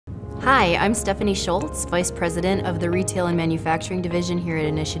Hi, I'm Stephanie Schultz, Vice President of the Retail and Manufacturing Division here at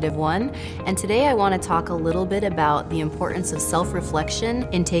InitiativeOne, and today I want to talk a little bit about the importance of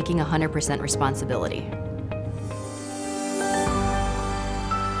self-reflection in taking 100% responsibility.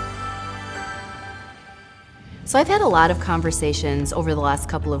 So I've had a lot of conversations over the last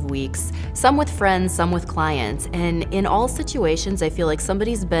couple of weeks, some with friends, some with clients, and in all situations I feel like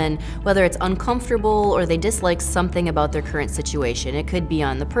somebody's been, whether it's uncomfortable or they dislike something about their current situation. It could be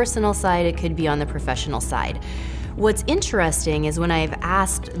on the personal side, it could be on the professional side. What's interesting is when I've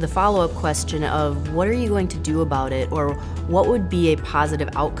asked the follow-up question of what are you going to do about it, or what would be a positive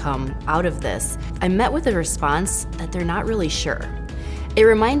outcome out of this, I'm met with a response that they're not really sure. It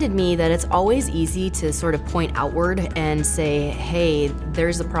reminded me that it's always easy to sort of point outward and say, hey,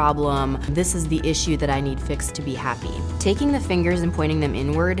 there's a problem, this is the issue that I need fixed to be happy. Taking the fingers and pointing them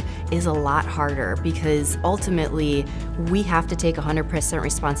inward is a lot harder because ultimately we have to take 100%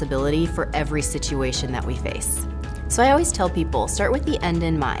 responsibility for every situation that we face. So I always tell people, start with the end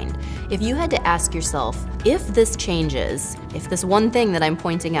in mind. If you had to ask yourself, if this changes, if this one thing that I'm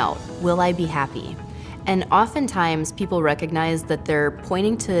pointing out, will I be happy? And oftentimes people recognize that they're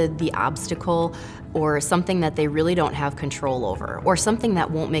pointing to the obstacle or something that they really don't have control over, or something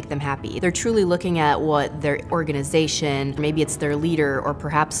that won't make them happy. They're truly looking at what their organization, maybe it's their leader, or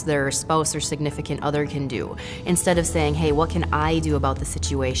perhaps their spouse or significant other can do, instead of saying, hey, what can I do about the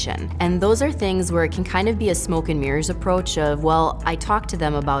situation? And those are things where it can kind of be a smoke and mirrors approach of, well, I talked to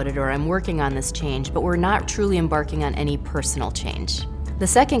them about it, or I'm working on this change, but we're not truly embarking on any personal change. The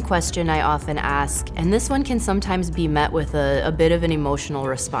second question I often ask, and this one can sometimes be met with a bit of an emotional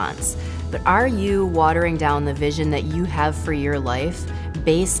response, but are you watering down the vision that you have for your life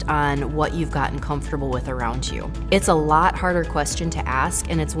based on what you've gotten comfortable with around you? It's a lot harder question to ask,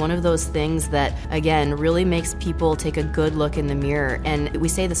 and it's one of those things that, again, really makes people take a good look in the mirror. And we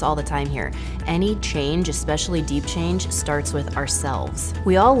say this all the time here. Any change, especially deep change, starts with ourselves.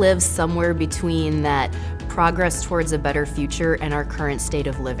 We all live somewhere between that progress towards a better future and our current state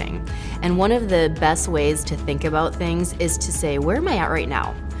of living. And one of the best ways to think about things is to say, where am I at right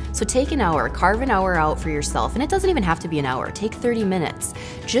now? So take an hour, carve an hour out for yourself, and it doesn't even have to be an hour, take 30 minutes.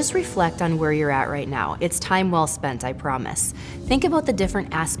 Just reflect on where you're at right now. It's time well spent, I promise. Think about the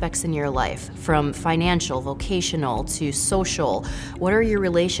different aspects in your life, from financial, vocational, to social. What are your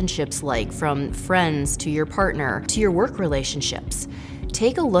relationships like, from friends to your partner, to your work relationships?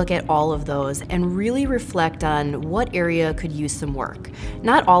 Take a look at all of those and really reflect on what area could use some work.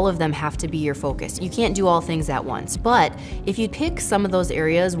 Not all of them have to be your focus. You can't do all things at once, but if you pick some of those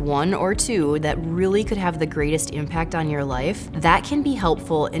areas, one or two, that really could have the greatest impact on your life, that can be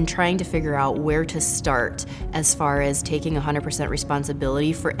helpful in trying to figure out where to start as far as taking 100%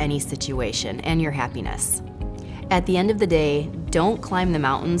 responsibility for any situation and your happiness. At the end of the day, don't climb the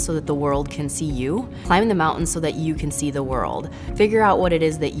mountain so that the world can see you. Climb the mountain so that you can see the world. Figure out what it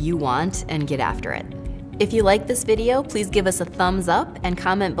is that you want and get after it. If you like this video, please give us a thumbs up and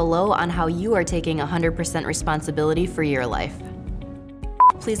comment below on how you are taking 100% responsibility for your life.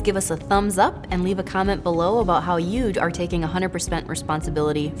 Please give us a thumbs up and leave a comment below about how you are taking 100%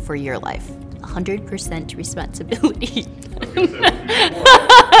 responsibility for your life. 100% responsibility.